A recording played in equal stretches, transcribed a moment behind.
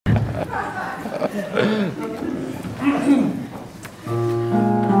Did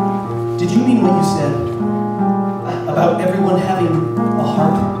you mean what you said about everyone having a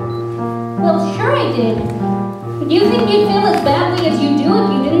heart? Well, sure I did. Do you think you'd feel as badly as you do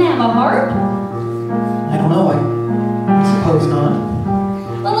if you didn't have a heart? I don't know. I suppose not.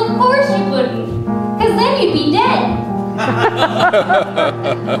 Well, of course you wouldn't, because then you'd be dead.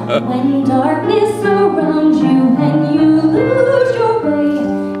 When darkness surrounds you and you lose your way,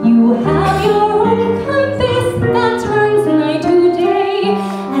 you have your own compass that turns night to day,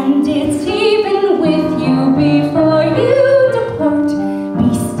 and it's even with you before you depart. Be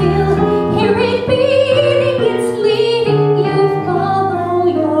still, hear it beating, it's leading you, follow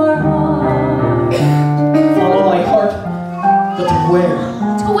your heart. Follow my heart? But to where?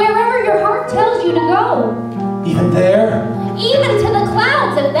 To wherever your heart tells you to go. Even there? Even to the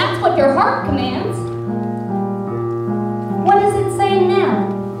clouds, if that's what your heart commands. What does it say now?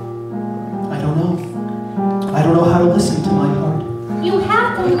 I don't know. I don't know how to listen to my heart. You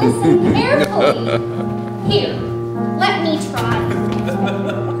have to listen carefully. Here, let me try.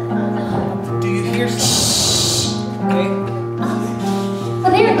 Do you hear something? Okay. Oh,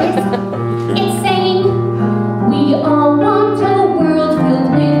 there it is. It's saying, we all want a world filled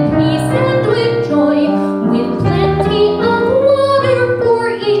with peace and with joy, with plenty of water for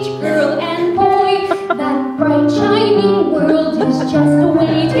each girl and boy. That bright shining world is just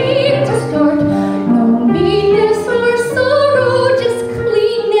waiting to start. No meanness or sorrow, just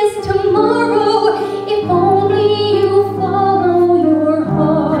cleanness tomorrow. If only you follow your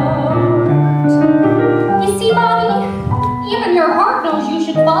heart. You see, Bobby, even your heart knows you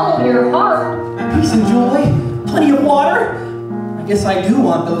should follow your heart. Peace and joy? Plenty of water? I guess I do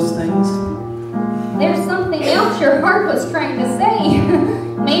want those things. There's something else your heart was trying to say.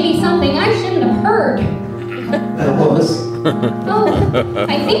 Maybe something I shouldn't have heard. That was? Oh,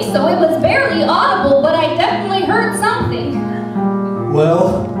 I think so. It was barely audible, but I definitely heard something.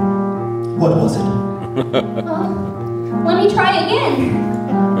 Well, what was it? Well, let me try again.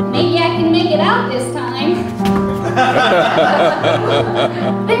 Maybe I can make it out this time.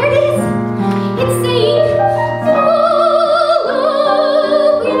 There it is. It's saying, follow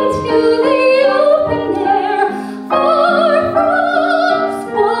into the open air, far from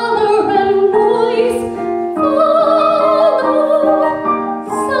squalor and noise. Follow,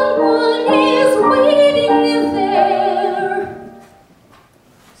 someone is waiting there.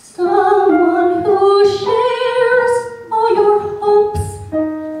 Someone who shares all your hopes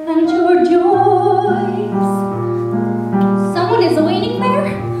and your joys. Someone is waiting there?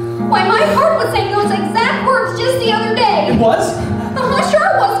 Why, my heart was saying those exact words just the other day. It was? Sure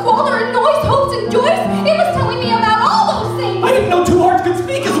it was. Squalor and noise, hopes and joys. It was telling me about all those things. I didn't know two hearts could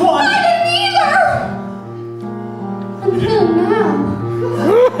speak as one. I didn't either. Until now.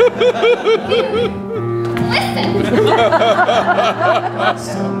 Listen.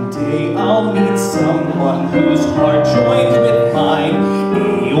 Someday I'll meet someone whose heart joins with mine.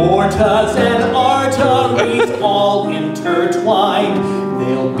 Aortas and arteries all intertwined.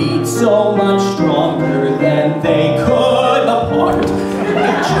 They'll beat so much stronger than they could apart.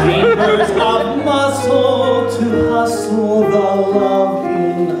 Chambers of muscle to hustle the love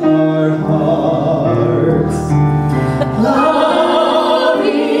in our hearts. Love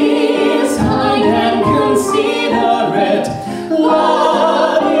is kind and considerate.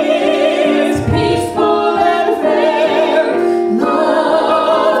 Love is peaceful and fair.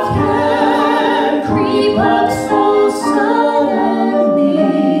 Love can creep up so suddenly.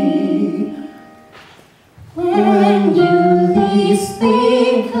 When you least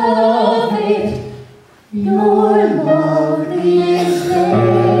think of it, your love is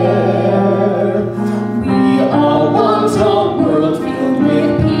there. We all want a world filled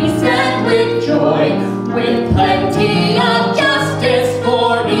with peace and with joy.